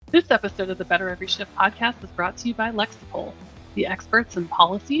This episode of the Better Every Shift podcast is brought to you by Lexipol, the experts in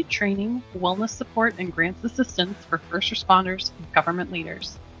policy, training, wellness support, and grants assistance for first responders and government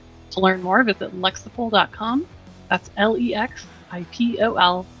leaders. To learn more, visit lexipol.com. That's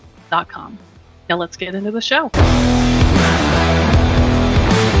LEXIPOL.com. Now let's get into the show.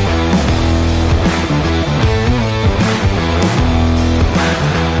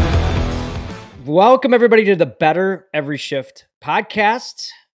 Welcome, everybody, to the Better Every Shift podcast.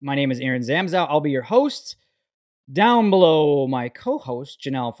 My name is Aaron Zamzow. I'll be your host. Down below, my co-host,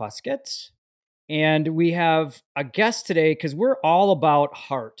 Janelle Fosquet. And we have a guest today because we're all about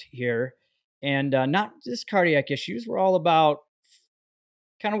heart here. And not just cardiac issues. We're all about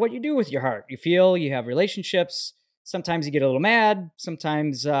kind of what you do with your heart. You feel, you have relationships. Sometimes you get a little mad.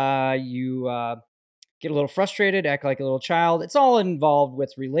 Sometimes you get a little frustrated, act like a little child. It's all involved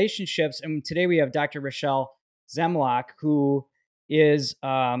with relationships. And today we have Dr. Rochelle Zemlach, who is,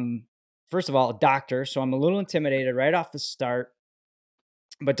 first of all, a doctor. So I'm a little intimidated right off the start.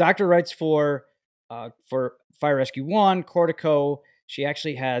 But doctor writes for Fire Rescue One, Cortico. She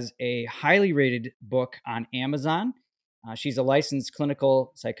actually has a highly rated book on Amazon. She's a licensed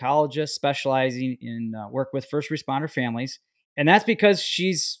clinical psychologist specializing in work with first responder families. And that's because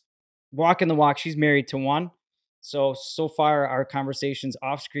she's walking the walk. She's married to one. So far, our conversations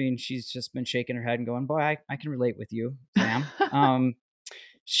off screen, she's just been shaking her head and going, boy, I can relate with you, Sam.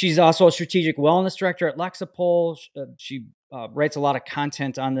 She's also a strategic wellness director at Lexipol. She writes a lot of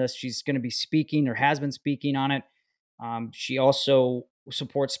content on this. She's going to be speaking or has been speaking on it. She also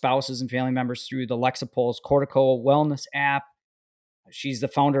supports spouses and family members through the Lexipol's Cortico Wellness app. She's the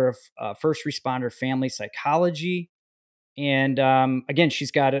founder of First Responder Family Psychology. And again,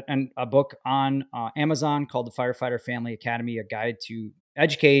 she's got a book on Amazon called The Firefighter Family Academy, a guide to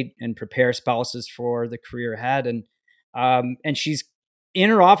educate and prepare spouses for the career ahead. And she's in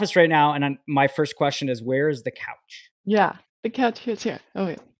her office right now. And my first question is, where is the couch? Yeah, the couch is here. Oh,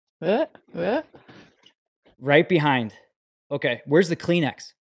 wait. What? Right behind. Okay. Where's the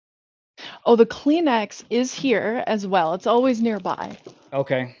Kleenex? Oh, the Kleenex is here as well. It's always nearby.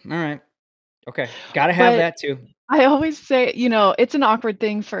 Okay. All right. Okay. Got to have that too. I always say, it's an awkward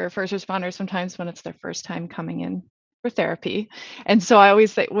thing for first responders sometimes when it's their first time coming in for therapy. And so I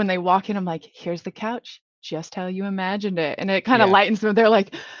always say when they walk in, I'm like, here's the couch, just how you imagined it. And it kind of lightens them. They're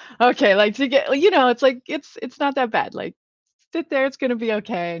like, okay, like to get, it's like, it's not that bad. Like sit there, it's going to be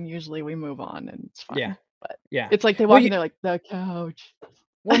okay. And usually we move on and it's fine. Yeah. But yeah. It's like they walk in, they're like, the couch.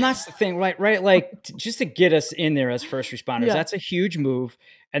 Well, and that's the thing, right? Like just to get us in there as first responders, that's a huge move.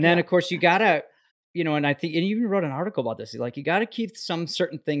 And then of course you gotta, and I think, and you even wrote an article about this, like you got to keep some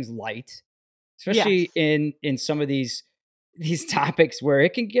certain things light, especially in some of these topics where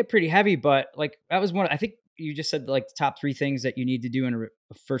it can get pretty heavy. But like that was one, I think you just said like the top 3 things that you need to do in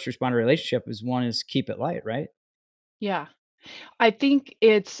a first responder relationship is one is keep it light, right? Yeah. I think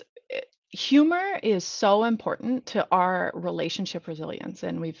humor is so important to our relationship resilience.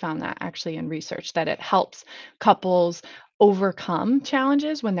 And we found that actually in research that it helps couples overcome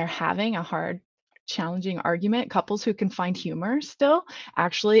challenges when they're having a hard, challenging argument. Couples who can find humor still,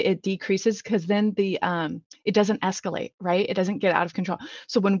 actually it decreases because then it doesn't escalate, right? It doesn't get out of control.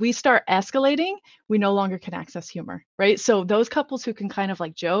 So when we start escalating, we no longer can access humor, right? So those couples who can kind of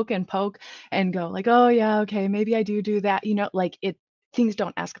like joke and poke and go like, oh yeah, okay, maybe I do that, like things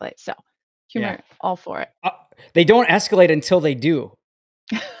don't escalate. So humor, all for it. They don't escalate until they do.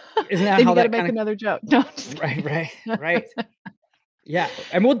 Isn't that then how you got to that make another joke? No, right. Yeah,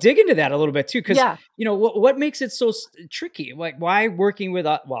 and we'll dig into that a little bit too, because what makes it so tricky? Like, why working with?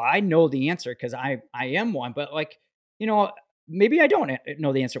 Well, I know the answer because I am one, but like, maybe I don't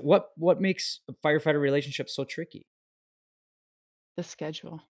know the answer. What makes a firefighter relationship so tricky? The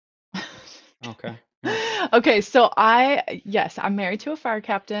schedule. Okay. Okay, so I'm married to a fire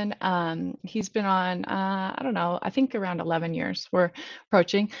captain. He's been on, I don't know, I think around 11 years. We're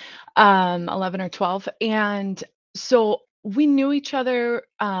approaching 11 or 12. And so we knew each other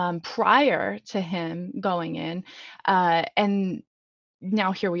prior to him going in. And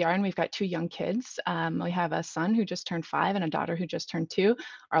now here we are, and we've got 2 young kids. We have a son who just turned 5 and a daughter who just turned 2.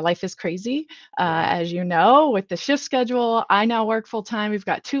 Our life is crazy, as you know, with the shift schedule. I now work full time. We've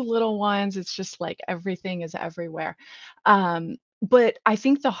got 2 little ones. It's just like everything is everywhere. But I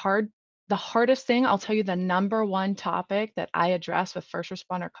think the hardest thing, I'll tell you, the number one topic that I address with first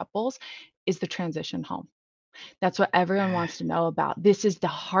responder couples is the transition home. That's what everyone wants to know about. This is the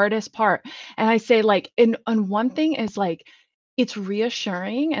hardest part. And I say like, and one thing is like, It's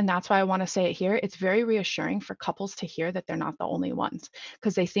reassuring, and that's why I wanna say it here. It's very reassuring for couples to hear that they're not the only ones,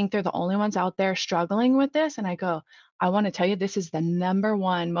 because they think they're the only ones out there struggling with this, and I go, "I wanna tell you this is the number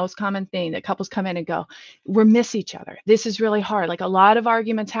one most common thing that couples come in and go, 'We miss each other. This is really hard. Like, a lot of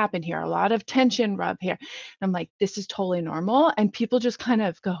arguments happen here, a lot of tension rub here.'" And I'm like, "This is totally normal," and people just kind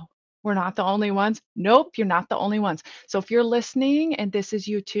of go, "We're not the only ones." Nope, you're not the only ones. So if you're listening and this is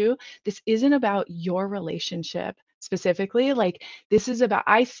you too, this isn't about your relationship specifically. Like, this is about,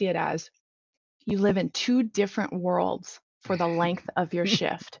 I see it as you live in two different worlds for the length of your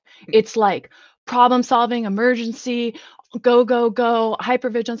shift. It's like problem solving, emergency, go, go, go,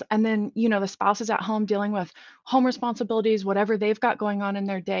 hypervigilance. And then, the spouse is at home dealing with home responsibilities, whatever they've got going on in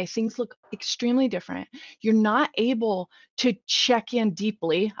their day. Things look extremely different. You're not able to check in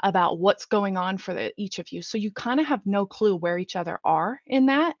deeply about what's going on for each of you. So you kind of have no clue where each other are in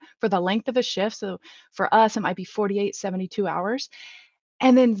that for the length of a shift. So for us, it might be 48, 72 hours.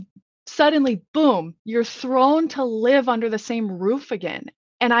 And then suddenly, boom, you're thrown to live under the same roof again.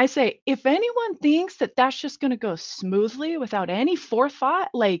 And I say, if anyone thinks that that's just going to go smoothly without any forethought,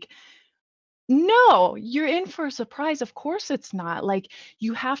 like, no, you're in for a surprise. Of course it's not. Like,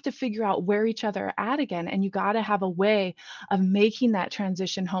 you have to figure out where each other are at again, and you got to have a way of making that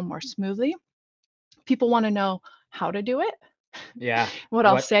transition home more smoothly. People want to know how to do it. Yeah. What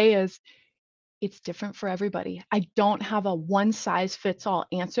I'll What? say is, it's different for everybody. I don't have a one size fits all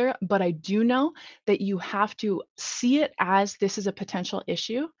answer, but I do know that you have to see it as this is a potential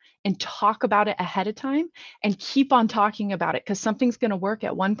issue and talk about it ahead of time and keep on talking about it, because something's going to work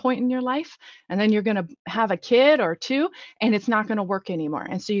at one point in your life and then you're going to have a kid or two and it's not going to work anymore.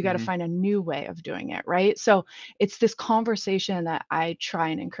 And so you got to Mhm. find a new way of doing it, right? So it's this conversation that I try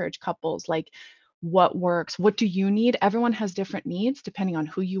and encourage couples, like, what works, what do you need? Everyone has different needs depending on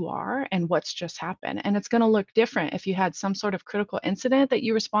who you are and what's just happened, and it's going to look different if you had some sort of critical incident that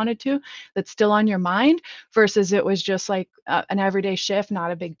you responded to that's still on your mind versus it was just like an everyday shift, not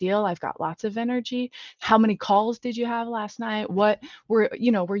a big deal, I've got lots of energy. How many calls did you have last night? What were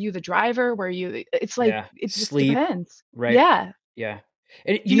you the driver? Were you It's like Yeah. it just Sleep, depends. right? Yeah. Yeah.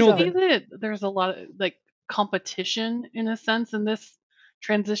 And Do you the see that there's a lot of like competition in a sense in this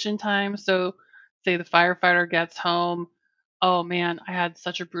transition time? So, say the firefighter gets home, oh man, I had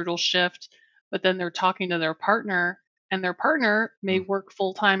such a brutal shift, but then they're talking to their partner, and their partner may Mm. work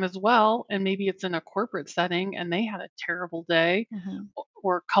full time as well, and maybe it's in a corporate setting and they had a terrible day Mhm.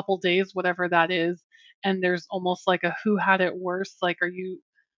 or a couple days, whatever that is. And there's almost like a who had it worse? Like,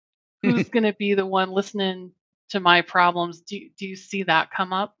 who's going to be the one listening to my problems? Do you see that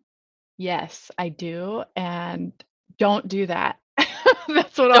come up? Yes, I do, and don't do that.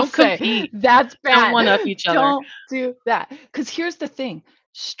 That's what I'll Don't say. compete. That's Don't bad. one up each other. Don't do that. Because here's the thing,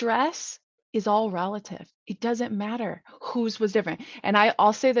 stress is all relative. It doesn't matter whose was different. And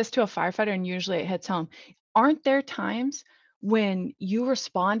I'll say this to a firefighter, and usually it hits home. Aren't there times when you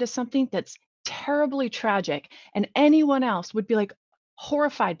respond to something that's terribly tragic and anyone else would be like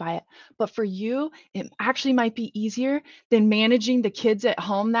horrified by it, but for you, it actually might be easier than managing the kids at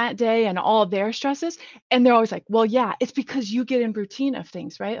home that day and all their stresses? And they're always like, well, yeah, it's because you get in routine of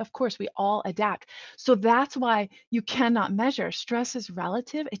things, right? Of course, we all adapt. So that's why you cannot measure. Stress is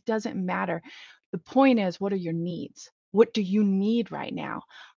relative, it doesn't matter. The point is, what are your needs? What do you need right now?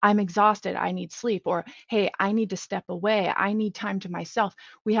 I'm exhausted. I need sleep. Or, hey, I need to step away. I need time to myself.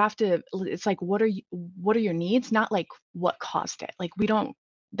 We have to, it's like, what are your needs? Not like what caused it. Like, we don't,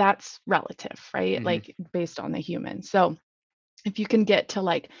 that's relative, right? Mhm. Like, based on the human. So if you can get to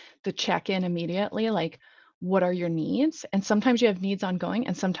like the check-in immediately, like, what are your needs? And sometimes you have needs ongoing,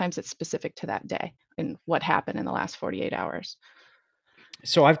 and sometimes it's specific to that day and what happened in the last 48 hours.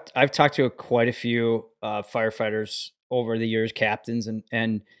 So I've talked to quite a few firefighters over the years, captains,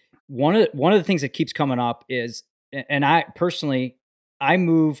 and one of the things that keeps coming up is, and I personally, I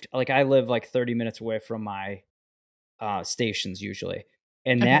moved, like, I live like 30 minutes away from my stations usually,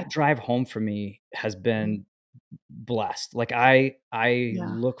 and Okay. that drive home for me has Mhm. been blessed. Like, I Yeah.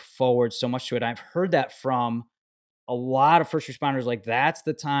 look forward so much to it. I've heard that from a lot of first responders. Like, that's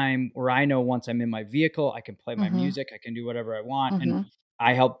the time where I know once I'm in my vehicle, I can play my Mhm. music, I can do whatever I want, and Mhm.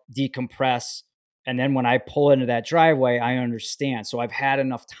 I help decompress. And then when I pull into that driveway, I understand. So I've had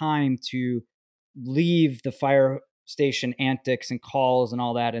enough time to leave the fire station antics and calls and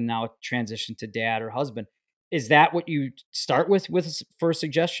all that, and now transition to dad or husband. Is that what you start with for a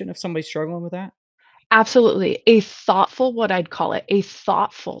suggestion if somebody's struggling with that? Absolutely. A thoughtful, what I'd call it, a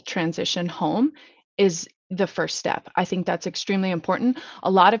thoughtful transition home is the first step. I think that's extremely important.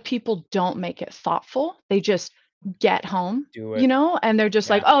 A lot of people don't make it thoughtful. They just get home, Do it. and they're just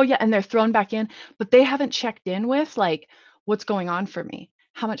like, Yeah. "Oh, yeah," and they're thrown back in, but they haven't checked in with, like, what's going on for me?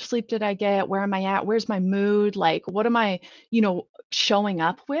 How much sleep did I get? Where am I at? Where's my mood? Like, what am I, showing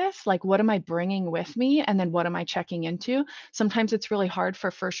up with? Like, what am I bringing with me? And then what am I checking into? Sometimes it's really hard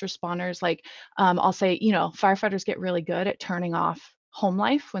for first responders. Like, I'll say, firefighters get really good at turning off home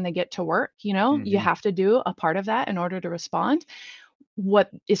life when they get to work. You Hmm. have to do a part of that in order to respond. What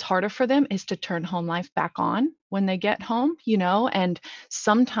is harder for them is to turn home life back on when they get home, and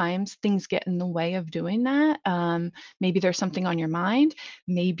sometimes things get in the way of doing that. Maybe there's something on your mind.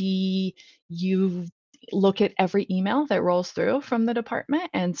 Maybe you look at every email that rolls through from the department.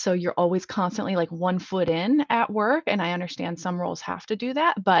 And so you're always constantly like one foot in at work. And I understand some roles have to do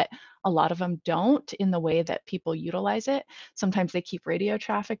that, but a lot of them don't in the way that people utilize it. Sometimes they keep radio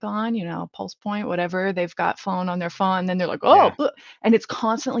traffic on, Pulse Point, whatever. They've got phone on their phone. And then they're like, oh, Yeah. and it's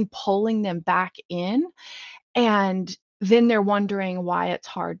constantly pulling them back in. And then they're wondering why it's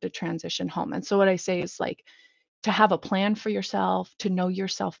hard to transition home. And so what I say is like, to have a plan for yourself, to know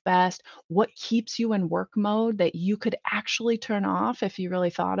yourself best, what keeps you in work mode that you could actually turn off if you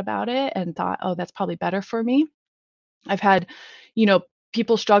really thought about it and thought, oh, that's probably better for me. I've had, you know,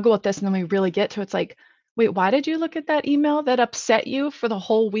 people struggle with this and then we really get to it's like, wait, why did you look at that email that upset you for the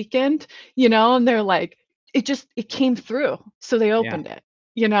whole weekend? And they're like, it came through. So they Yeah. opened it,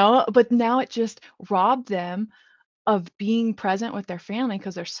 but now it just robbed them of being present with their family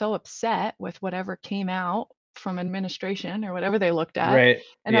because they're so upset with whatever came out from administration or whatever they looked at. Right.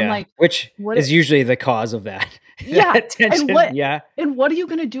 And I'm Yeah. like, Which what is usually the cause of that yeah, that and tension. what Yeah. and what are you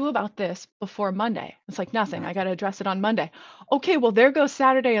gonna do about this before Monday? It's like, "Nothing, I Nothing. gotta address it on Monday." Okay, well, there goes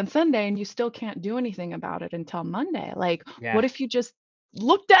Saturday and Sunday, and you still can't do anything about it until Monday. Like, Yeah. what if you just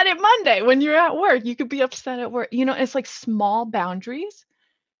looked at it Monday when you're at work? You could be upset at work. It's like small boundaries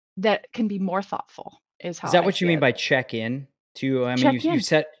that can be more thoughtful is Is how that I what you see mean it. by check in too? I mean, Check you in.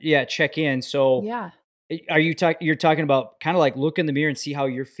 said, yeah, check in. So Yeah. are you you're talking about kind of like look in the mirror and see how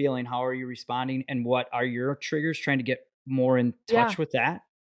you're feeling, how are you responding, and what are your triggers, trying to get more in Yeah. touch with that?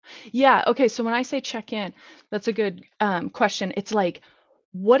 Yeah, okay, so when I say check in, that's a good, question. It's like,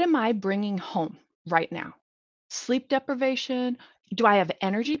 what am I bringing home right now? Sleep deprivation? Do I have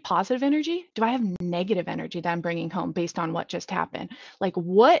energy, positive energy? Do I have negative energy that I'm bringing home based on what just happened? Like,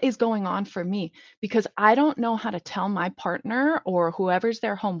 what is going on for me? Because I don't know how to tell my partner or whoever's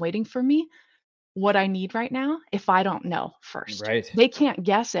there home waiting for me what I need right now if I don't know first. Right. They can't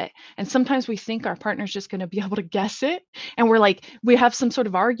guess it. And sometimes we think our partner's just going to be able to guess it. And we're like, we have some sort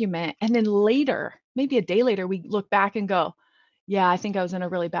of argument. And then later, maybe a day later, we look back and go, yeah, I think I was in a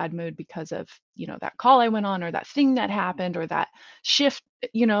really bad mood because of, that call I went on or that thing that happened or that shift,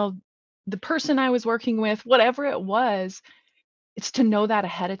 the person I was working with, whatever it was, it's to know that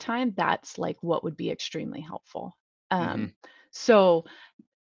ahead of time. That's like what would be extremely helpful. Hmm. So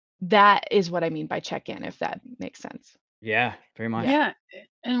that is what I mean by check-in, if that makes sense. Yeah, very Yeah. much. Yeah,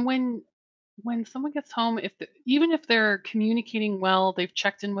 and when someone gets home, even if they're communicating well, they've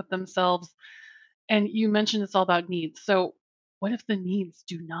checked in with themselves, and you mentioned it's all about needs. So, what if the needs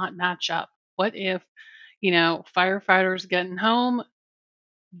do not match up? What if, firefighters getting home,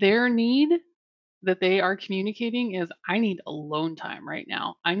 their need that they are communicating is, I need alone time right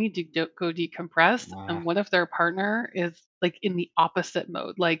now. I need to go decompress. Uh, And what if their partner is like in the opposite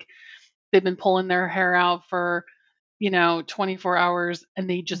mode? Like they've been pulling their hair out for 24 hours and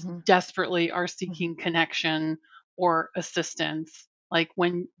they just Mhm, desperately are mhm. seeking connection or assistance. Like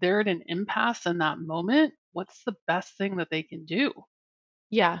when they're at an impasse in that moment, what's the best thing that they can do?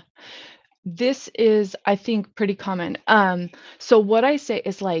 Yeah. This is, I think, pretty common. So what I say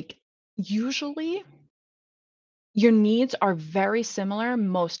is, like, usually your needs are very similar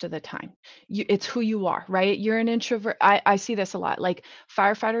most of the time. It's who you are, right? You're an introvert. I see this a lot. Like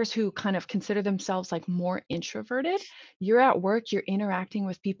firefighters who kind of consider themselves like more introverted. You're at work, you're interacting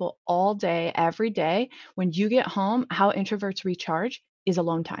with people all day, every day. When you get home, how introverts recharge is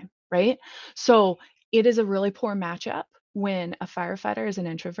alone time, right? So it is a really poor matchup when a firefighter is an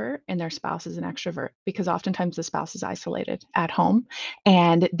introvert and their spouse is an extrovert, because oftentimes the spouse is isolated at home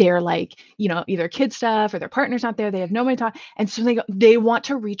and they're like, either kid stuff or their partner's not there, they have nobody to talk, and so they want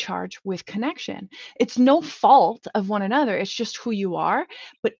to recharge with connection. It's no fault of one another, it's just who you are,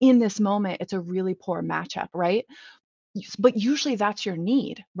 but in this moment it's a really poor matchup, right? But usually that's your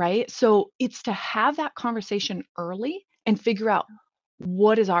need, right? So it's to have that conversation early and figure out,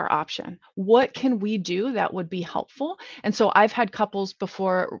 what is our option? What can we do that would be helpful? And so I've had couples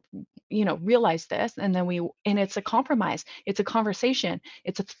before, realize this, and and it's a compromise. It's a conversation.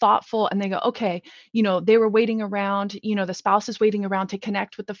 It's a thoughtful, and they go, okay, they were waiting around, the spouse is waiting around to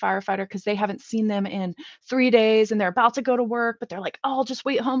connect with the firefighter because they haven't seen them in 3 days and they're about to go to work, but they're like, oh, I'll just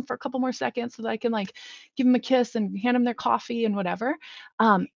wait home for a couple more seconds so that I can like give them a kiss and hand them their coffee and whatever.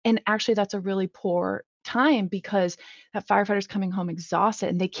 And actually that's a really poor time because that firefighter's coming home exhausted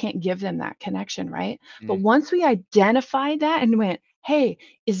and they can't give them that connection, right? But once we identified that and went, hey,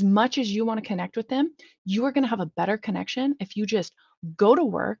 as much as you want to connect with them, you are going to have a better connection if you just go to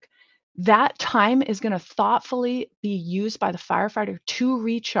work. That time is going to thoughtfully be used by the firefighter to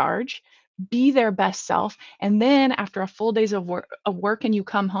recharge, be their best self. And then after a full days of work and you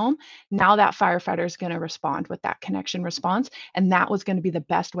come home, now that firefighter is going to respond with that connection response. And that was going to be the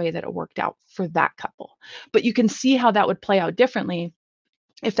best way that it worked out for that couple. But you can see how that would play out differently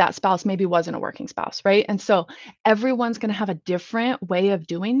if that spouse maybe wasn't a working spouse, right? And so everyone's going to have a different way of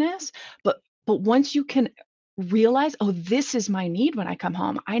doing this, but once you can realize, oh, this is my need when I come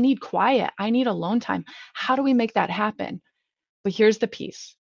home. I need quiet. I need alone time. How do we make that happen? But here's the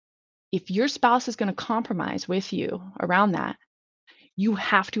piece. If your spouse is going to compromise with you around that, you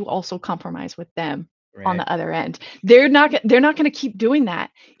have to also compromise with them on Right. the other end. They're not going to keep doing that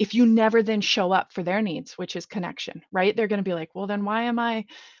if you never then show up for their needs, which is connection, right? They're going to be like, well, then why am I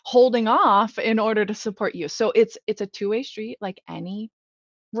holding off in order to support you? So it's a two-way street, like any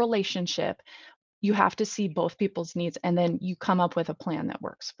relationship. You have to see both people's needs and then you come up with a plan that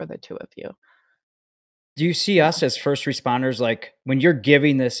works for the two of you. Do you see Yeah. us as first responders, like when you're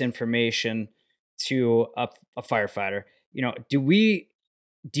giving this information to a firefighter,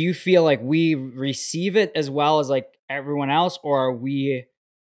 do you feel like we receive it as well as like everyone else, or are we,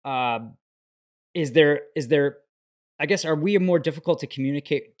 uh, is there, I guess, are we more difficult to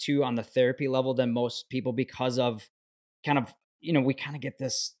communicate to on the therapy level than most people because of kind of, we kind of get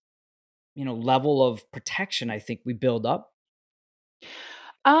this, level of protection I think we build up?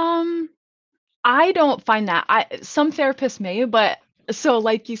 Um, I don't find that. Some therapists may, but so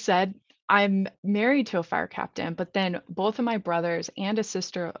like you said, I'm married to a fire captain, but then both of my brothers and a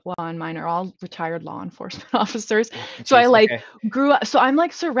sister-in-law and mine are all retired law enforcement officers. Oh, So I jeez, like okay. grew up, so I'm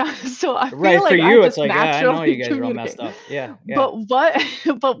like surrounded, so I feel Right, for like I you, it's just like, "Yeah, I know you naturally guys are all messed communicate. up." Yeah, yeah. But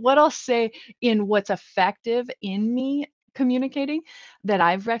what but what I'll say in what's effective in me communicating that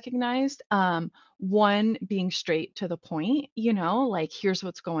I've recognized, one, being straight to the point, like, "Here's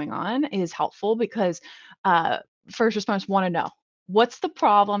what's going on," is helpful because, uh, first responders wanna know, "What's the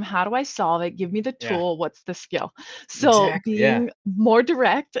problem? How do I solve it? Give me the Yeah, tool. What's the skill?" So, exactly, yeah. being more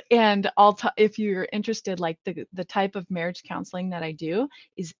direct, and if you're interested, like, the type of marriage counseling that I do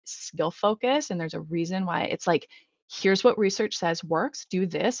is skill focused, and there's a reason why. It's like, here's what research says works, do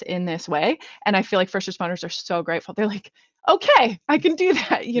this in this way. And I feel like first responders are so grateful. They're like, okay, I can do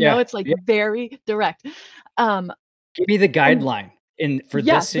that. Yeah, It's like yeah. very direct. Um, Give me the and guideline for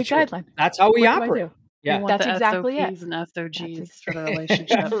yeah, this the situation. guideline. That's how we What do I operate. do? We Yeah. want That's the exactly it. SOPs and That's SOGs for the Yeah,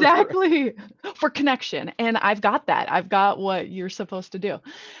 relationship. exactly for connection. And I've got that. I've got what you're supposed to do.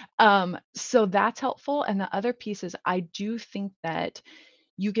 So that's helpful. And the other piece is I do think that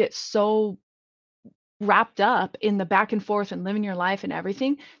you get so wrapped up in the back and forth and living your life and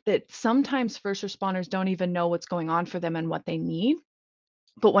everything that sometimes first responders don't even know what's going on for them and what they need.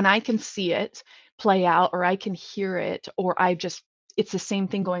 But when I can see it play out or I can hear it or it's the same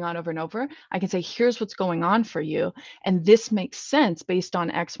thing going on over and over, I can say, here's what's going on for you. And this makes sense based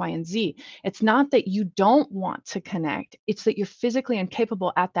on X, Y, and Z. It's not that you don't want to connect, it's that you're physically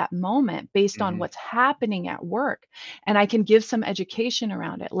incapable at that moment based on Mhm. what's happening at work. And I can give some education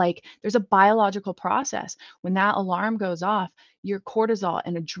around it. Like there's a biological process. When that alarm goes off, your cortisol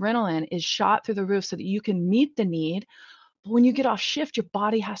and adrenaline is shot through the roof so that you can meet the need. But when you get off shift, your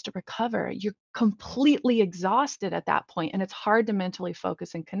body has to recover. You're completely exhausted at that point, and it's hard to mentally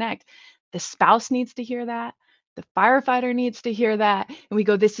focus and connect. The spouse needs to hear that. The firefighter needs to hear that. And we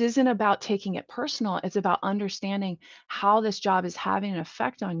go, this isn't about taking it personal. It's about understanding how this job is having an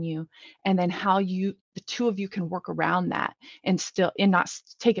effect on you, and then how the two of you can work around that and not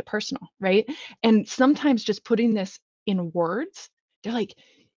take it personal, right? And sometimes just putting this in words, they're like,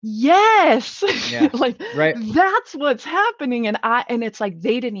 yes, Yeah. like Right. that's what's happening. And it's like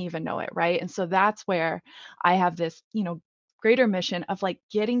they didn't even know it, right? And so that's where I have this, greater mission of like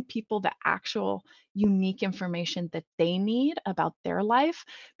getting people the actual unique information that they need about their life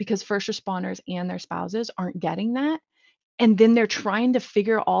because first responders and their spouses aren't getting that. And then they're trying to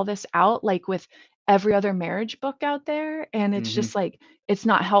figure all this out like with every other marriage book out there. And it's Mhm. just like, it's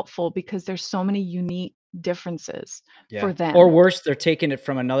not helpful because there's so many unique differences Yeah. for Or them. worse, they're taking it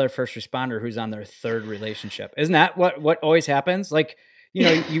from another first responder who's on their third relationship. Isn't that what always happens? Like,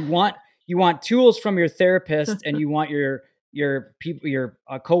 you want tools from your therapist and you want your people your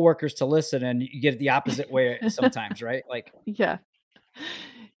coworkers to listen, and you get it the opposite way sometimes, right? Like, Yeah.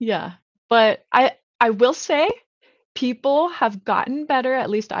 Yeah. But I will say people have gotten better, at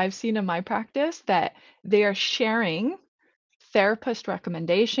least I've seen in my practice, that they are sharing therapist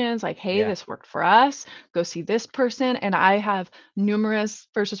recommendations like, hey, yeah. this worked for us, go see this person. And I have numerous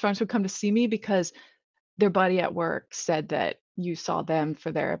first responders who come to see me because their buddy at work said that you saw them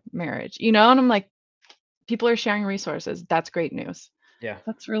for their marriage, and I'm like, people are sharing resources. That's great news. Yeah.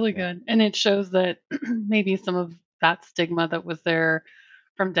 That's really Yeah. good. And it shows that maybe some of that stigma that was there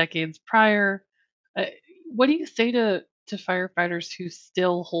from decades prior. Uh, what do you say to firefighters who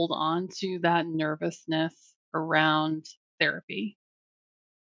still hold on to that nervousness around therapy?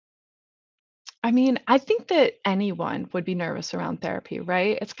 I mean, I think that anyone would be nervous around therapy,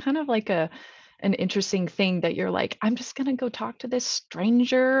 right? It's kind of like an interesting thing that you're like, I'm just gonna go talk to this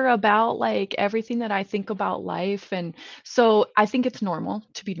stranger about like everything that I think about life. And so I think it's normal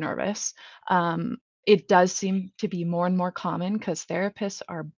to be nervous. It does seem to be more and more common because therapists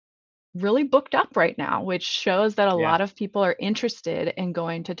are really booked up right now, which shows that a Yeah. lot of people are interested in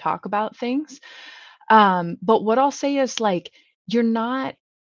going to talk about things. But what I'll say is like, you're not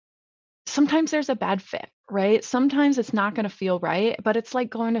sometimes there's a bad fit, right? Sometimes it's not gonna feel right, but it's like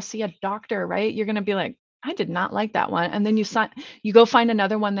going to see a doctor, right? You're gonna be like, "I did not like that one," and then you go find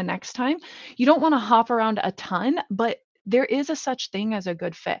another one the next time. You don't wanna hop around a ton, but there is a such thing as a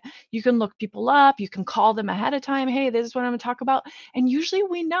good fit. You can look people up, you can call them ahead of time, "Hey, this is what I'm gonna talk about," and usually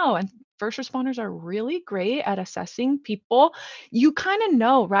we know, and first responders are really great at assessing people. You kinda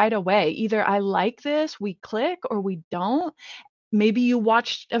know right away, either I like this, we click, or we don't. Maybe you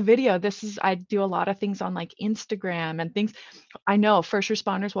watched a video. This is I do a lot of things on, like, Instagram and things. I know first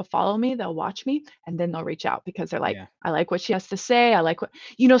responders will follow me, they'll watch me, and then they'll reach out because they're like, Yeah. "I like what she has to say, I like what"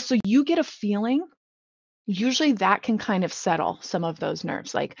 so you get a feeling. Usually that can kind of settle some of those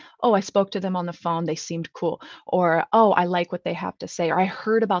nerves, like, "Oh, I spoke to them on the phone, they seemed cool," or, "Oh, I like what they have to say," or, "I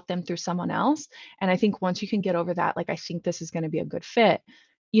heard about them through someone else," and I think once you can get over that, like, "I think this is gonna be a good fit,"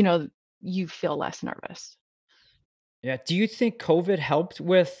 you know, you feel less nervous. Yeah. Do you think COVID helped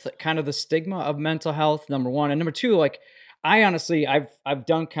with kind of the stigma of mental health? Number one, and number two, like, I honestly, I've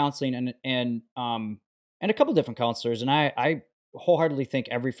done counseling and a couple different counselors, and I wholeheartedly think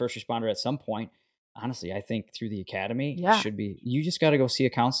every first responder at some point, honestly, I think through the academy Yeah, should be. You just got to go see a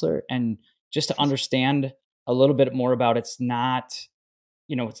counselor and just to understand a little bit more about. It's not,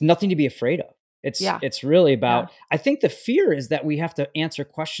 it's nothing to be afraid of. It's yeah, it's really yeah. about. I think the fear is that we have to answer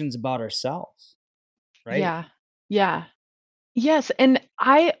questions about ourselves, right? Yeah. Yeah. Yes, and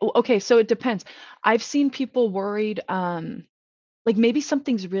okay, so it depends. I've seen people worried, like maybe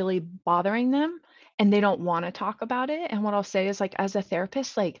something's really bothering them and they don't wanna talk about it, and what I'll say is, like, as a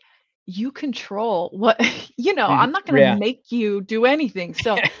therapist, like, you control what Mhm. I'm not gonna Yeah. make you do anything,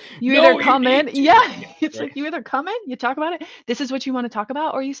 so you either No, you come need in to. yeah, Yeah, it's right. like you either come in, you talk about it, this is what you wanna talk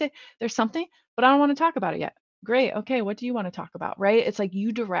about, or you say, "There's something, but I don't wanna talk about it yet." Great, okay, what do you wanna talk about, right? It's like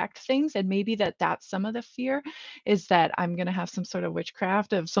you direct things, and maybe that's some of the fear is that I'm gonna have some sort of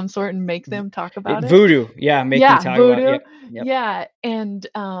witchcraft of some sort and make them talk about it. Voodoo, yeah, make me Yeah, talk about voodoo. yep, yep. Yeah, and,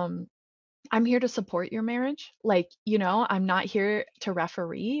 I'm here to support your marriage. Like, I'm not here to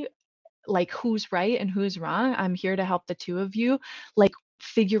referee, like, who's right and who's wrong. I'm here to help the 2 of you, like,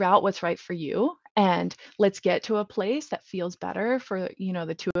 figure out what's right for you, and let's get to a place that feels better for,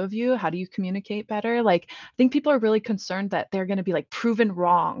 the 2 of you. How do you communicate better? Like, I think people are really concerned that they're gonna be, like, proven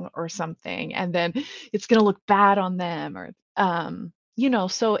wrong or something, and then it's gonna look bad on them or,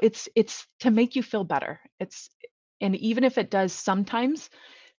 so it's to make you feel better. And even if it does sometimes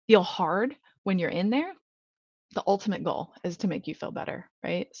feel hard when you're in there, the ultimate goal is to make you feel better,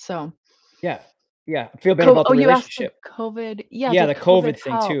 right? So, Yeah, yeah, feel better about the You asked relationship. did COVID yeah, Yeah, did the COVID COVID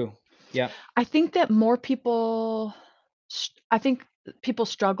thing help? too. Yep. I think that more people I think people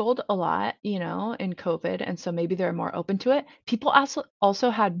struggled a lot, in COVID, and so maybe they're more open to it. People also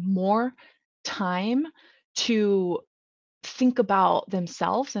had more time to think about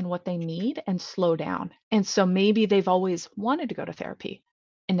themselves and what they need and slow down. And so maybe they've always wanted to go to therapy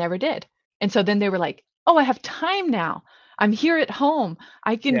and never did. And so then they were like, "Oh, I have time now. I'm here at home.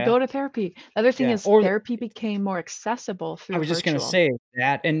 I can Yeah, go to therapy." The other thing yeah, is or the therapy became more accessible I through was just gonna virtual. say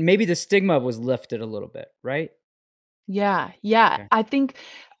that, and maybe the stigma was lifted a little bit, right? Yeah, yeah. Okay. I think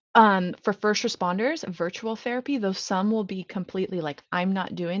for first responders, virtual therapy, though some will be completely like, I'm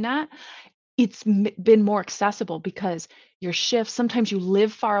not doing that. It's been more accessible because your shifts. Sometimes you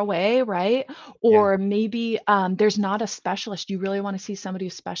live far away, right? Yeah. Or maybe there's not a specialist. You really want to see somebody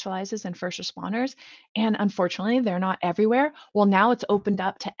who specializes in first responders. And unfortunately, they're not everywhere. Well, now it's opened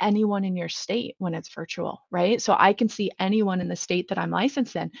up to anyone in your state when it's virtual, right? So I can see anyone in the state that I'm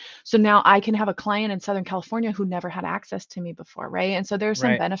licensed in. So now I can have a client in Southern California who never had access to me before, right? And so there are some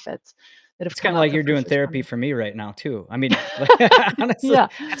Right. benefits that have It's kind come of out like for you're doing first therapy responders. for me right now too. I mean, like, honestly, Yeah.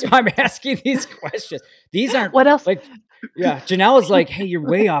 that's why I'm asking these questions. These aren't What else? like, yeah. Janelle is like, "Hey, you're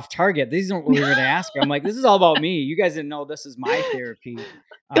way off target. These aren't what we were going to ask her." I'm like, "This is all about me. You guys didn't know this is my therapy."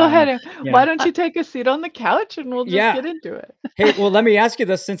 Go ahead. You Why know, don't you take a seat on the couch and we'll just yeah. get into it? Hey, well, let me ask you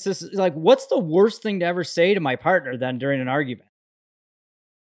this, since this is like, what's the worst thing to ever say to my partner then during an argument?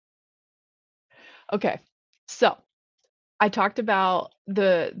 Okay. So I talked about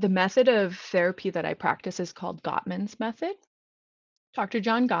the method of therapy that I practice is called Gottman's method. Dr.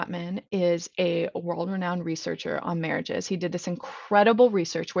 John Gottman is a world-renowned researcher on marriages. He did this incredible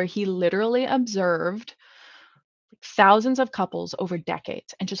research where he literally observed thousands of couples over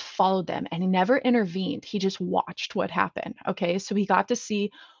decades and just followed them, and he never intervened. He just watched what happened. Okay. So he got to see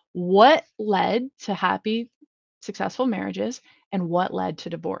what led to happy, successful marriages and what led to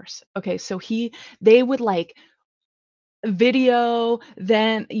divorce. Okay. So they would like video,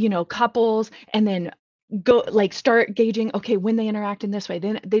 then, couples, and then go like start gauging, okay, when they interact in this way.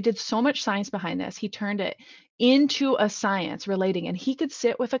 Then they did so much science behind this. He turned it into a science relating, and he could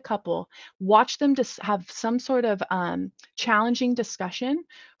sit with a couple, watch them just have some sort of challenging discussion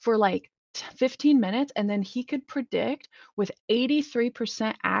for like 15 minutes, and then he could predict with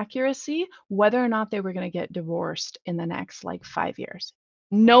 83% accuracy whether or not they were going to get divorced in the next like 5 years.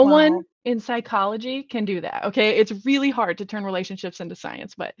 No one Wow. in psychology can do that. Okay. It's really hard to turn relationships into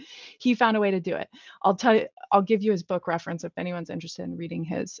science, but he found a way to do it. I'll give you his book reference if anyone's interested in reading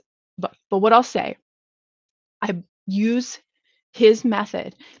his book. But what I'll say, I use his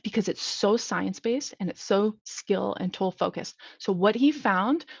method because it's so science based and it's so skill and tool focused. So, what he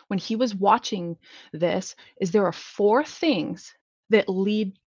found when he was watching this is there are four things that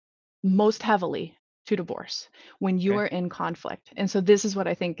lead most heavily to divorce when you Okay. are in conflict. And so this is what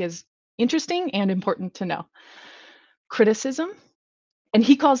I think is interesting and important to know. Criticism, and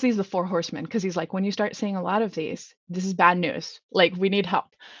he calls these the four horsemen because he's like, when you start seeing a lot of these, this is bad news. Like, we need help.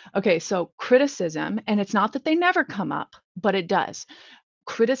 Okay, so criticism, and it's not that they never come up, but it does.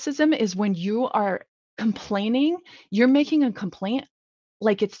 Criticism is when you are complaining, you're making a complaint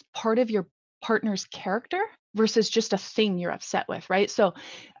like it's part of your partner's character versus just a thing you're upset with, right? So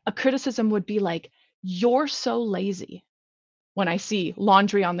a criticism would be like, "You're so lazy." When I see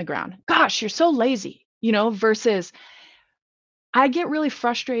laundry on the ground, "Gosh, you're so lazy," versus, "I get really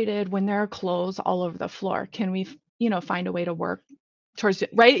frustrated when there are clothes all over the floor. Can we, find a way to work towards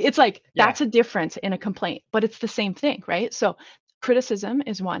it?" Right? It's like Yeah. that's a difference in a complaint, but it's the same thing, right? So criticism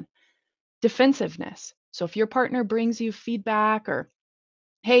is one. Defensiveness. So if your partner brings you feedback or,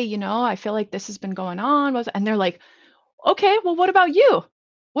 "Hey, I feel like this has been going on," and they're like, "Okay, well, what about you?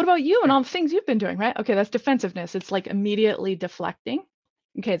 What about you and Yeah. all the things you've been doing?" Right? Okay, that's defensiveness. It's like immediately deflecting.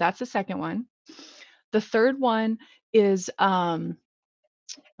 Okay, that's the second one. The third one is, oh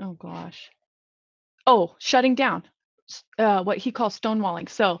gosh. Oh, shutting down. What he calls stonewalling.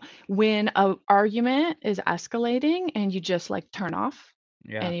 So when a argument is escalating and you just like turn off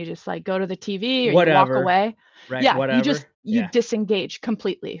Yeah. and you just like go to the TV or you walk Whatever. away. Right. Yeah, Whatever. you Yeah. disengage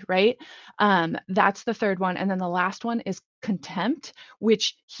completely, right? That's the third one. And then the last one is contempt,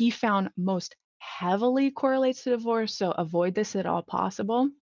 which he found most heavily correlates to divorce. So avoid this at all possible.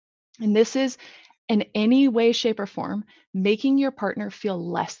 And this is in any way, shape, or form, making your partner feel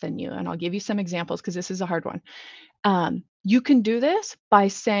less than you. And I'll give you some examples because this is a hard one. You can do this by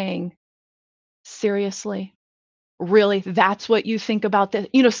saying, "Seriously, really, that's what you think about this?"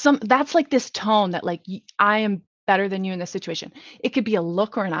 That's like this tone that like I am better than you in this situation. It could be a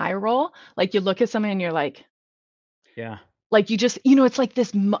look or an eye roll. Like you look at somebody and you're Yeah. like you just, it's like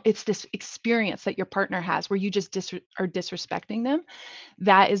it's this experience that your partner has where you just are disrespecting them.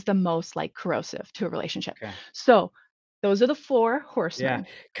 That is the most like corrosive to a relationship. Okay. So those are the four Yeah. horsemen.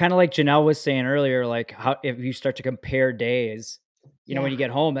 Kind of like Janelle was saying earlier, like how if you start to compare days, when Yeah. you get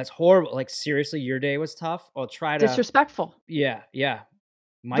home, that's horrible. Like, seriously, your day was tough. I'll try to, Disrespectful. yeah, yeah.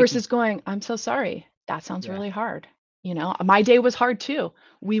 Versus Mikey's, going, "I'm so sorry. That sounds yeah, really hard." My day was hard too.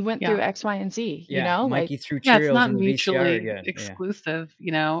 We went Yeah. through X, Y, and Z, yeah. like Mikey threw Yeah, it's Cheerios not in the VCR mutually again. Yeah. exclusive,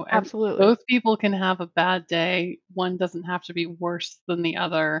 absolutely. both people can have a bad day. One doesn't have to be worse than the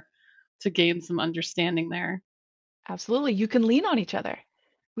other to gain some understanding there. Absolutely. You can lean on each other.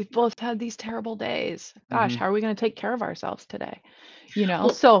 We've both had these terrible days. Gosh, Hmm. how are we going to take care of ourselves today? Well,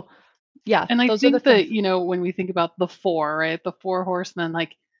 So Yeah, And I those are the think things. that, when we think about the four, right? The four horsemen,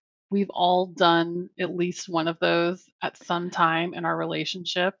 like we've all done at least one of those at some time in our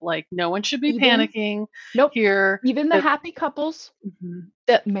relationship. Like no one should be Even panicking nope, here. even the That happy couples Mhm.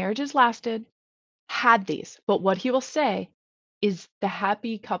 that marriages lasted had these. But what he will say is the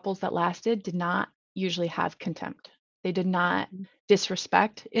happy couples that lasted did not usually have contempt. They did not Mhm.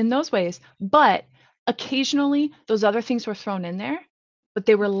 disrespect in those ways, but occasionally those other things were thrown in there, but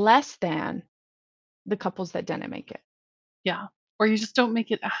they were less than the couples that didn't make it. Yeah. Or you just don't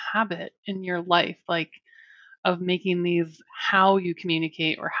make it a habit in your life, like of making these how you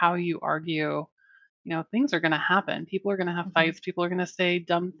communicate or how you argue. Things are going to happen. People are going to have Mhm, fights. People are going to say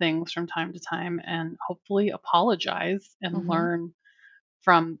dumb things from time to time and hopefully apologize and mhm, learn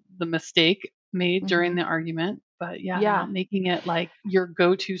from the mistake made during mhm. the argument. But yeah, Yeah, not making it like your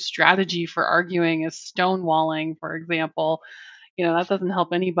go to strategy for arguing is stonewalling, for example. That doesn't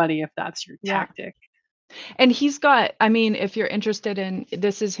help anybody if that's your yeah. tactic. And he's got, I mean, if you're interested in,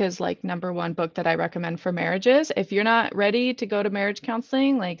 this is his like number one book that I recommend for marriages. If you're not ready to go to marriage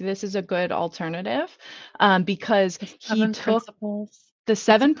counseling, like this is a good alternative, because The he seven took principles. the What's it?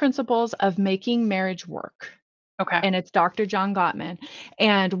 7 principles of making marriage work. Okay. And it's Dr. John Gottman.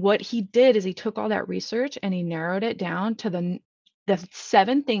 And what he did is he took all that research and he narrowed it down to the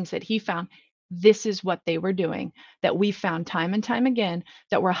 7 things that he found. This is what they were doing that we found time and time again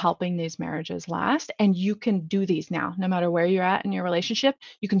that were helping these marriages last. And you can do these now, no matter where you're at in your relationship.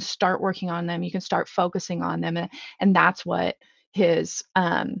 You can start working on them. You can start focusing on them. And that's what his,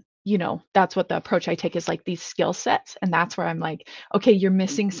 that's what the approach I take is like these skill sets. And that's where I'm like, okay, you're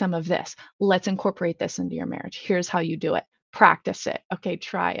missing some of this. Let's incorporate this into your marriage. Here's how you do it. Practice it. Okay,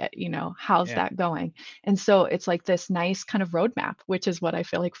 try it. How's Yeah. that going? And so it's like this nice kind of roadmap, which is what I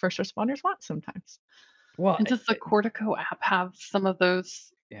feel like first responders want sometimes. Well, And does the Cortico app have some of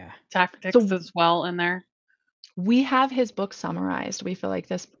those yeah. tactics So as well in there? we have his book summarized. We feel like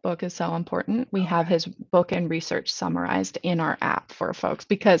this book is so important. We have Okay. his book and research summarized in our app for folks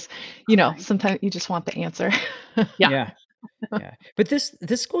because, Okay. sometimes you just want the answer. Yeah. Yeah. Yeah. But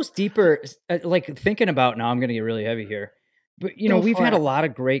this goes deeper. Like thinking about now, I'm going to get really heavy here. But Go we've for had a it. lot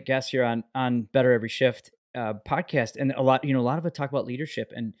of great guests here on Better Every Shift podcast, and a lot of it talk about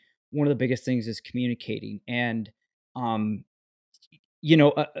leadership, and one of the biggest things is communicating, and um,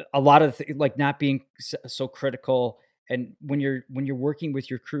 a lot of like not being so critical. And when you're working with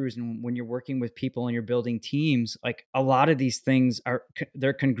your crews and when you're working with people and you're building teams, like a lot of these things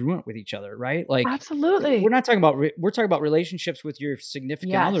they're congruent with each other, right? Like we're Absolutely. not talking about we're talking about relationships with your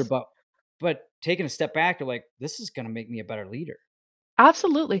significant other, Yes. but taking a step back, you're like, this is going to make me a better leader.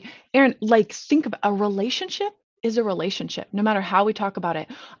 Absolutely. Aaron, like think about a relationship is a relationship, no matter how we talk about it.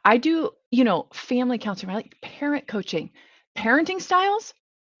 I do, family counseling, right? Like parent coaching. Parenting styles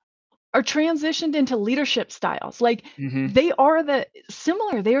are transitioned into leadership styles. Like Hmm. they are the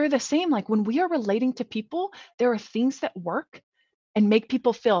similar, they are the same. Like when we are relating to people, there are things that work and make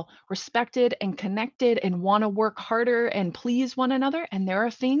people feel respected and connected and want to work harder and please one another. And there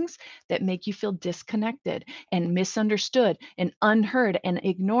are things that make you feel disconnected and misunderstood and unheard and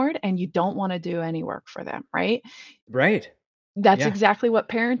ignored, and you don't want to do any work for them, right? Right. That's Yeah. exactly what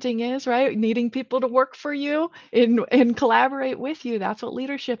parenting is, right? Needing people to work for you and collaborate with you. That's what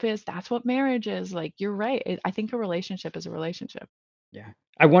leadership is. That's what marriage is. Like you're right. I think a relationship is a relationship. Yeah.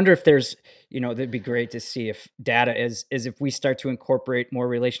 I wonder if there's, that'd be great to see if data is if we start to incorporate more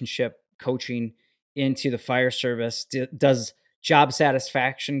relationship coaching into the fire service, does job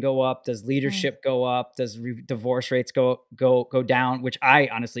satisfaction go up? Does Mm, leadership go up? Does divorce rates go down? Which I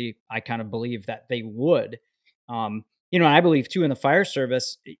honestly, I kind of believe that they would. And I believe too in the fire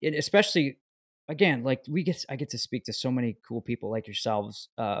service, especially again, like I get to speak to so many cool people like yourselves.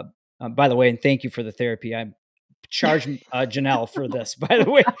 By the way, and thank you for the therapy. I'm charge Janelle for this, by the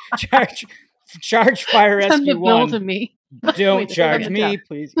way. Charge Fire Send the Rescue bill One. to me. Don't we did a charge good job. me,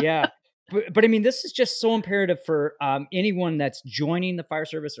 please. Yeah. But I mean, this is just so imperative for anyone that's joining the fire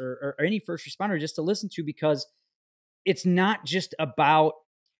service or any first responder just to listen to, because it's not just about,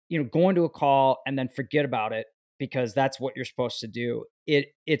 going to a call and then forget about it because that's what you're supposed to do.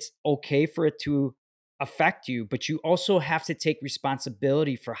 It's okay for it to affect you, but you also have to take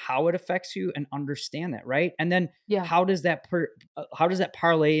responsibility for how it affects you and understand that, right? And then Yeah. how does that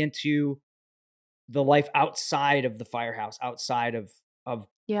parlay into the life outside of the firehouse, outside of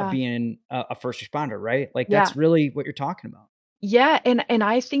Yeah. being a first responder, right? Like Yeah. that's really what you're talking about. Yeah, and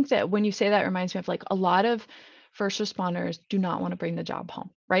I think that when you say that, it reminds me of like a lot of first responders do not want to bring the job home,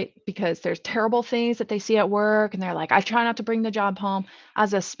 right? Because there's terrible things that they see at work and they're like, I try not to bring the job home.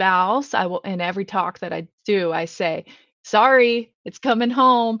 As a spouse, I will in every talk that I do, I say, Sorry, it's coming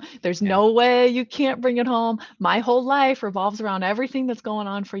home. There's no way you can't bring it home. My whole life revolves around everything that's going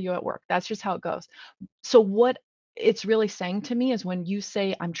on for you at work. That's just how it goes. So what it's really saying to me is when you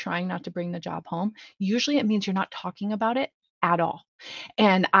say, I'm trying not to bring the job home, usually it means you're not talking about it at all.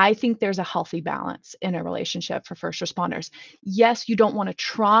 And I think there's a healthy balance in a relationship for first responders. Yes, you don't want to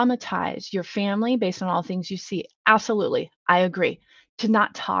traumatize your family based on all things you see. Absolutely. I agree. To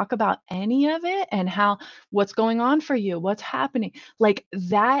not talk about any of it and how what's going on for you, what's happening, like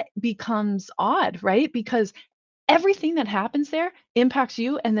that becomes odd, right? Because everything that happens there impacts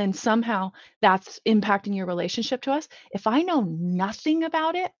you, and then somehow that's impacting your relationship to us. If I know nothing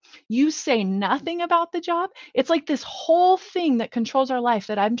about it, you say nothing about the job, it's like this whole thing that controls our life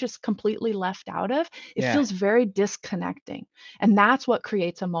that I'm just completely left out of. It Yeah. feels very disconnecting, and that's what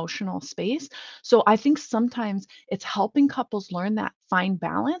creates emotional space. So I think sometimes it's helping couples learn that fine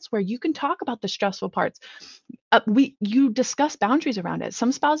balance where you can talk about the stressful parts. We you discuss boundaries around it.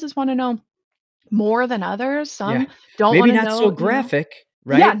 Some spouses want to know more than others, Yeah. some don't Maybe wanna not so know, graphic,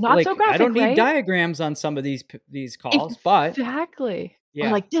 Yeah, right? not so Like, I don't graphic, need right? diagrams on some of these calls, but Exactly. Or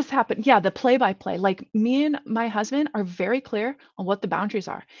yeah. like, "This happened." Yeah, the play by play. Like, me and my husband are very clear on what the boundaries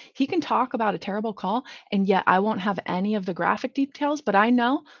are. He can talk about a terrible call, and yet I won't have any of the graphic details, but I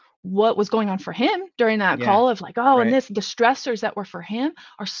know what was going on for him during that Yeah. call of like, "Oh, and Right. this" the stressors that were for him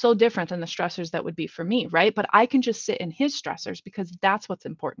are so different than the stressors that would be for me, right? But I can just sit in his stressors because that's what's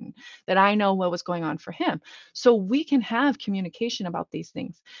important, that I know what was going on for him. So we can have communication about these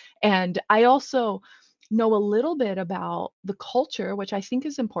things. And I also know a little bit about the culture, which I think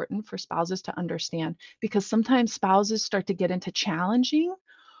is important for spouses to understand because sometimes spouses start to get into challenging.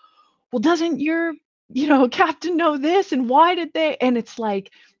 Well, doesn't your, captain know this and why did they? And it's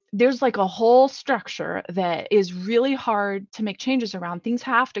like there's like a whole structure that is really hard to make changes around. Things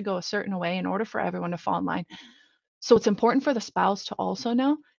have to go a certain way in order for everyone to fall in line. So it's important for the spouse to also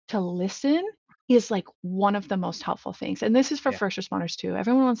know to listen is like one of the most helpful things. And this is for Yeah. first responders too.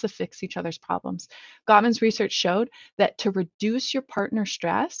 Everyone wants to fix each other's problems. Gottman's research showed that to reduce your partner's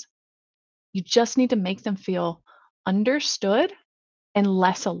stress, you just need to make them feel understood and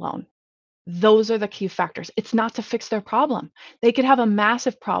less alone. Those are the key factors. It's not to fix their problem. They could have a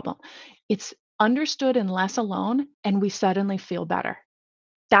massive problem. It's understood and less alone, and we suddenly feel better.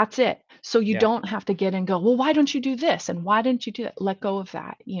 That's it. So you Yeah. don't have to get and go, "Well, why don't you do this? And why didn't you do that?" Let go of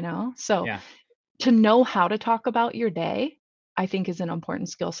that, you know? So Yeah. to know how to talk about your day, I think is an important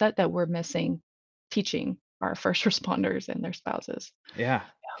skill set that we're missing teaching our first responders and their spouses. Yeah.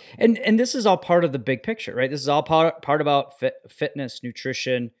 And this is all part of the big picture, right? This is all part about fitness,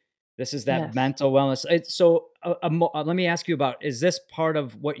 nutrition. This is that Yes. mental wellness. So, let me ask you about: is this part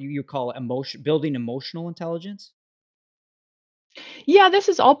of what you call emotion, building emotional intelligence? Yeah, this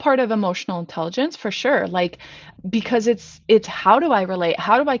is all part of emotional intelligence for sure. Like because it's how do I relate?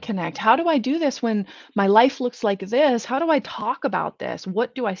 How do I connect? How do I do this when my life looks like this? How do I talk about this?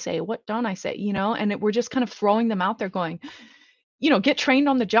 What do I say? What don't I say? We're just kind of throwing them out there going, get trained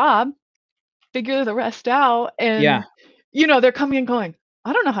on the job, figure the rest out. Yeah. And, they're coming and going,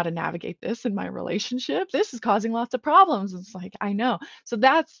 I don't know how to navigate this in my relationship. This is causing lots of problems. It's like, I know. So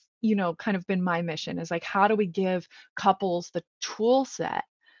that's, kind of been my mission is like, how do we give couples the tool set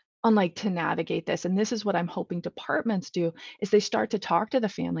on like to navigate this? And this is what I'm hoping departments do is they start to talk to the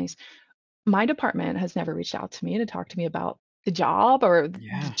families. My department has never reached out to me to talk to me about the job or the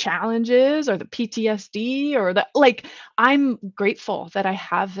Yeah. challenges or the PTSD or the like. I'm grateful that I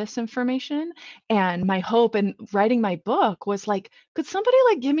have this information, and my hope in writing my book was like, could somebody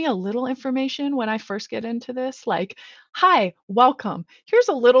like give me a little information when I first get into this? Like, hi, welcome. Here's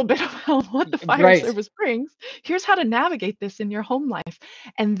a little bit about what the fire Right. service brings. Here's how to navigate this in your home life.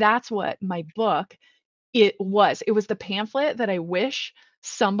 And that's what my book it was. It was the pamphlet that I wish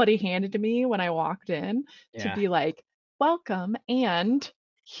somebody handed to me when I walked in to Yeah. be like, "Welcome, and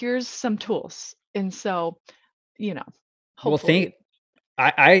here's some tools." And so, you know, Well, hopefully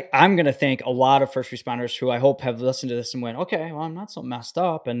I'm gonna thank a lot of first responders who I hope have listened to this and went, "Okay, well, I'm not so messed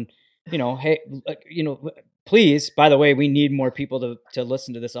up." And, hey, like, please, by the way, we need more people to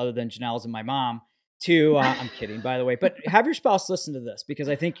listen to this other than Janelle's and my mom too. I'm kidding, by the way, but have your spouse listen to this because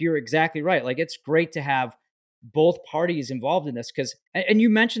I think you're exactly right. Like, it's great to have both parties involved in this because, and you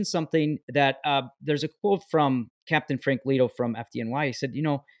mentioned something that there's a quote from Captain Frank Leto from FDNY. He said,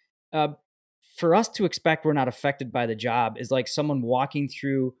 uh, for us to expect we're not affected by the job is like someone walking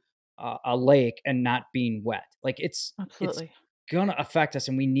through a lake and not being wet. Like it's absolutely. gonna affect us,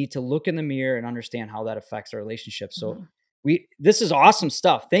 and we need to look in the mirror and understand how that affects our relationship. So Mhm. this is awesome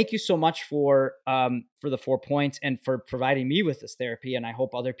stuff. Thank you so much for the 4 points and for providing me with this therapy, and I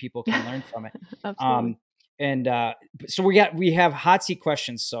hope other people can learn from it. Absolutely. Um, And so we have hot seat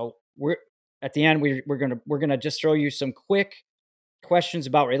questions. So we're at the end, we're gonna just throw you some quick questions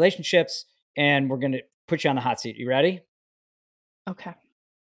about relationships, and we're gonna put you on the hot seat. You ready? Okay.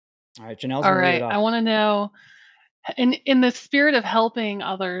 All right, Janelle's All gonna lead it right. I off. want to know, in the spirit of helping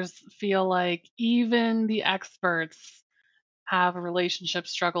others feel like even the experts have a relationship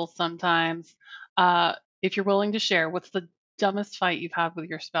struggles sometimes, uh, if you're willing to share, what's the dumbest fight you've had with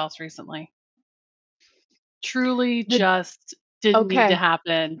your spouse recently? Truly The just didn't need to okay.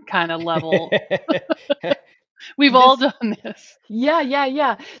 happen kind of level. We've all This done this. Yeah, yeah,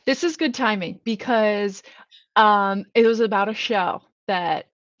 yeah. This is good timing because it was about a show that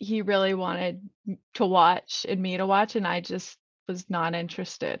he really wanted to watch and me to watch, and I just was not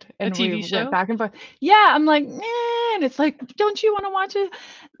interested. A And we TV went show? back and forth. Yeah, I'm like, nah, and it's like, don't you want to watch it?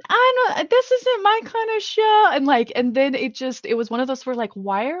 I don't. This isn't my kind of show. And like, and then it was one of those where like,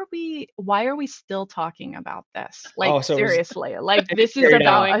 why are we still talking about this? Like, Oh, so it was seriously, like it this is carried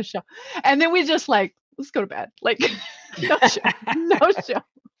about on. a Ongoing. show. And then we just like, let's go to bed. Like, no show, no show.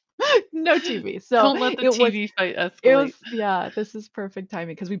 No TV. So Don't let the it was TV fight it was escalate. yeah, this is perfect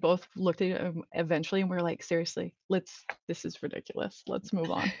timing because we both looked at it eventually and we are like, seriously, this is ridiculous. Let's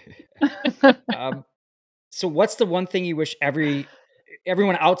move on. Um, so what's the one thing you wish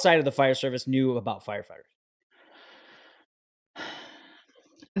everyone outside of the fire service knew about firefighters?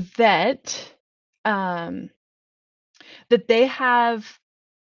 That um that they have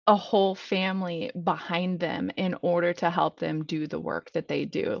a whole family behind them in order to help them do the work that they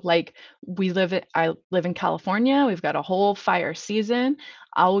do. Like I live in California, we've got a whole fire season.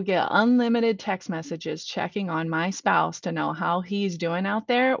 I will get unlimited text messages checking on my spouse to know how he's doing out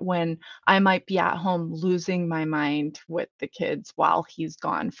there when I might be at home losing my mind with the kids while he's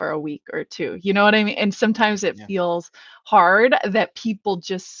gone for a week or two. You know what I mean? And sometimes it Yeah. feels hard that people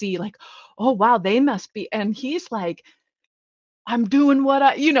just see like, "Oh wow, they must be." And he's like, I'm doing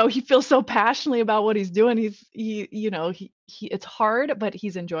what he feels so passionately about what he's doing. He it's hard, but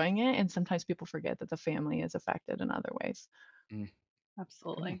he's enjoying it. And sometimes people forget that the family is affected in other ways. Mm, yeah.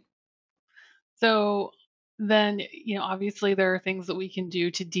 Absolutely. So then, obviously there are things that we can do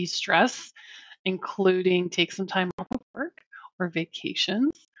to de-stress, including take some time off of work or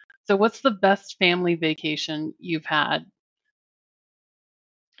vacations. So what's the best family vacation you've had?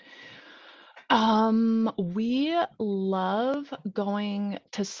 We love going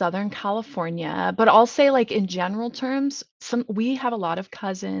to Southern California, but I'll say like in general terms, we have a lot of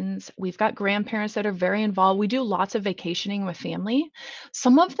cousins. We've got grandparents that are very involved. We do lots of vacationing with family.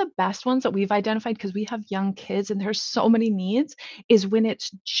 Some of the best ones that we've identified because we have young kids and there's so many needs is when it's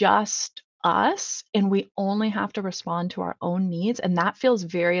just us and we only have to respond to our own needs and that feels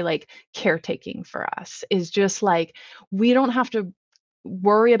very like caretaking for us is just like we don't have to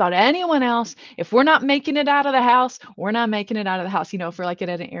worry about anyone else. If we're not making it out of the house, we're not making it out of the house. If we're like at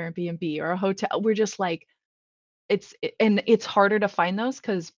an Airbnb or a hotel, we're just like, and it's harder to find those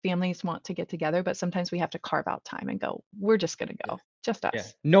because families want to get together, but sometimes we have to carve out time and go, we're just going to Yeah. go, just Yeah.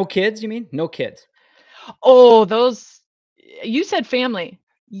 us. No kids, you mean? No kids. Oh, you said family.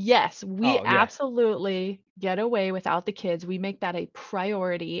 Yes, we Oh, yeah. absolutely get away without the kids. We make that a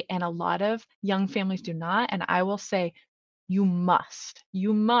priority, and a lot of young families do not. And I will say, you must.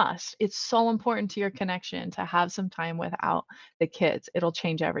 You must. It's so important to your connection to have some time without the kids. It'll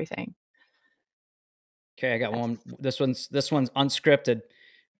change everything. Okay, I got Yes. one. This one's unscripted,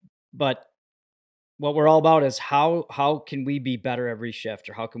 but what we're all about is how can we be better every shift,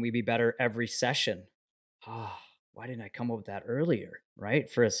 or how can we be better every session? Ah, why didn't I come up with that earlier? Right?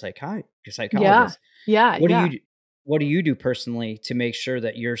 For a Yeah. psychologist. Yeah, What do yeah. you what do you do personally to make sure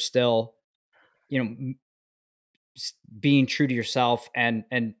that you're still, you know, being true to yourself and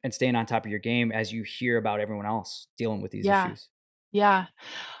staying on top of your game as you hear about everyone else dealing with these Yeah. issues? Yeah.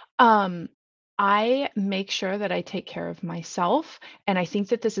 Um, I make sure that I take care of myself, and I think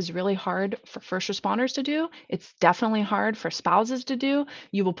that this is really hard for first responders to do. It's definitely hard for spouses to do.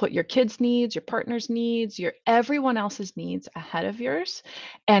 You will put your kids' needs, your partner's needs, your everyone else's needs ahead of yours,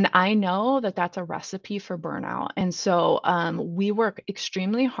 and I know that that's a recipe for burnout. And so we work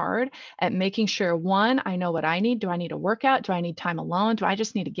extremely hard at making sure one, I know what I need. Do I need a workout? Do I need time alone? Do I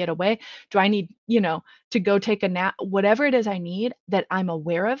just need to get away? Do I need, to go take a nap, whatever it is I need, that I'm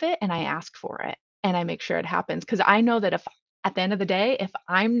aware of it and I ask for it and I make sure it happens. Because I know that if at the end of the day, if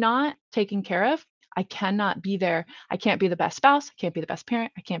I'm not taken care of, I cannot be there. I can't be the best spouse. I can't be the best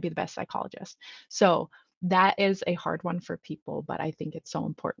parent. I can't be the best psychologist. So that is a hard one for people, but I think it's so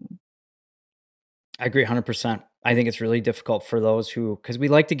important. I agree 100%. I think it's really difficult for those who, because we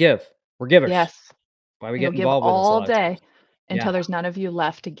like to give. We're givers. Yes. Why we And you'll get give involved with this a all lot of times. day until Yeah. there's none of you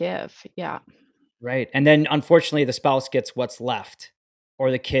left to give. Yeah. Right. And then unfortunately the spouse gets what's left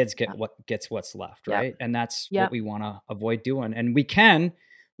or the kids Yeah. gets what's left, Yep. right? And that's what Yep. we want to avoid doing. And we can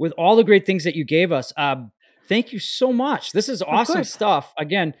with all the great things that you gave us. Thank you so much. This is Of awesome course. stuff.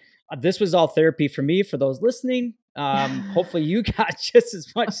 Again, this was all therapy for me for those listening. Hopefully you got just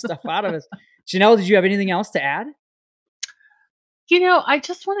as much stuff out of us. Janelle, did you have anything else to add? I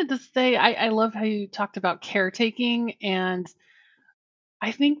just wanted to say I love how you talked about caretaking, and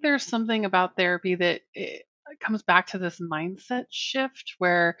I think there's something about therapy that it comes back to this mindset shift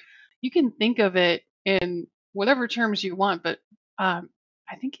where you can think of it in whatever terms you want, but um,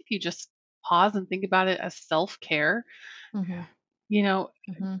 I think if you just pause and think about it as self care, Mhm. you know,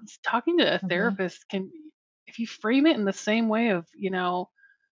 Mhm. talking to a Mhm. therapist can, if you frame it in the same way of,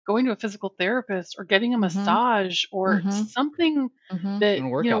 going to a physical therapist or getting a Mhm. massage or Mhm. something Mhm. that, Doing a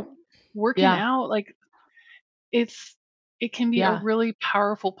workout. working Yeah. out, like it's it can be a Yeah. really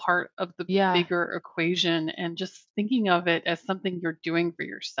powerful part of the Yeah. bigger equation, and just thinking of it as something you're doing for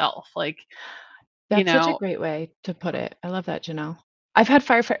yourself. Like, you That's such a know, great way to put it. I love that, Janelle. I've had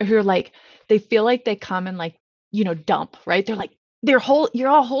firefighters who are like, they feel like they come and like, dump, right? They're like, you're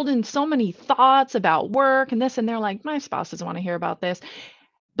all holding so many thoughts about work and this, and they're like, my spouse doesn't want to hear about this.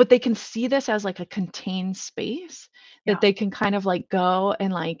 But they can see this as like a contained space that yeah, they can kind of like go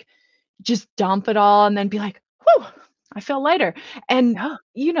and like just dump it all and then be like, "Whew, I feel lighter." And, yeah,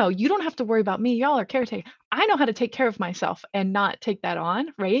 you don't have to worry about me, y'all are caretaking. I know how to take care of myself and not take that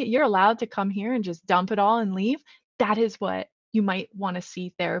on, right? You're allowed to come here and just dump it all and leave. That is what you might wanna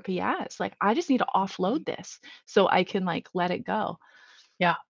see therapy as. Like, I just need to offload this so I can, like, let it go.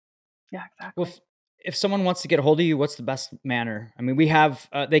 yeah, yeah, Well, exactly. if someone wants to get a hold of you, what's the best manner? I mean, we have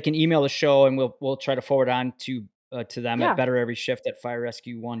they can email the show, and we'll try to forward on to them at Yeah,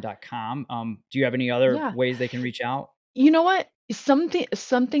 bettereveryshift@firerescue1.com. Do you have any other yeah. ways they can reach out? You know what?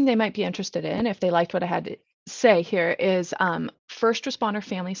 Something they might be interested in if they liked what I had to say here is first responder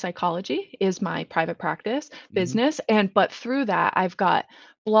family psychology is my private practice Mhm. business, and but through that I've got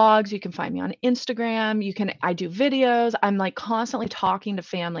blogs. You can find me on Instagram. I do videos. I'm like constantly talking to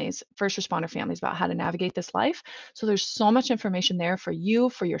families, first responder families, about how to navigate this life. So there's so much information there for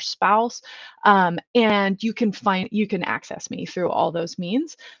you, for your spouse, and you can access me through all those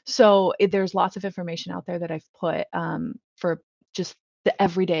means. So there's lots of information out there that I've put for just the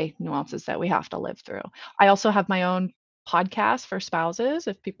everyday nuances that we have to live through. I also have my own podcast for spouses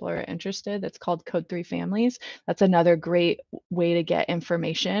if people are interested. That's called Code 3 Families. That's another great way to get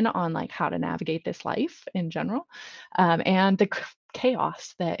information on like how to navigate this life in general, and the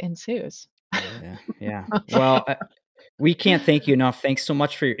chaos that ensues. Yeah, yeah. Well, we can't thank you enough. Thanks so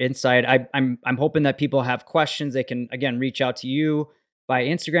much for your insight. I'm hoping that people have questions. They can again reach out to you by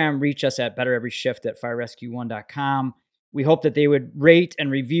Instagram. Reach us at bettereveryshift@firerescue1.com. We hope that they would rate and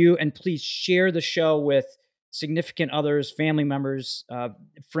review, and please share the show with significant others, family members,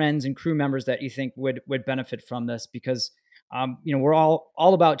 friends, and crew members that you think would benefit from this. Because we're all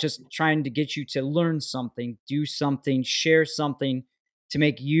about just trying to get you to learn something, do something, share something to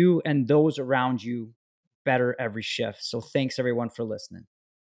make you and those around you better every shift. So thanks everyone for listening.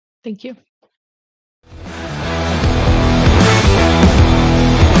 Thank you.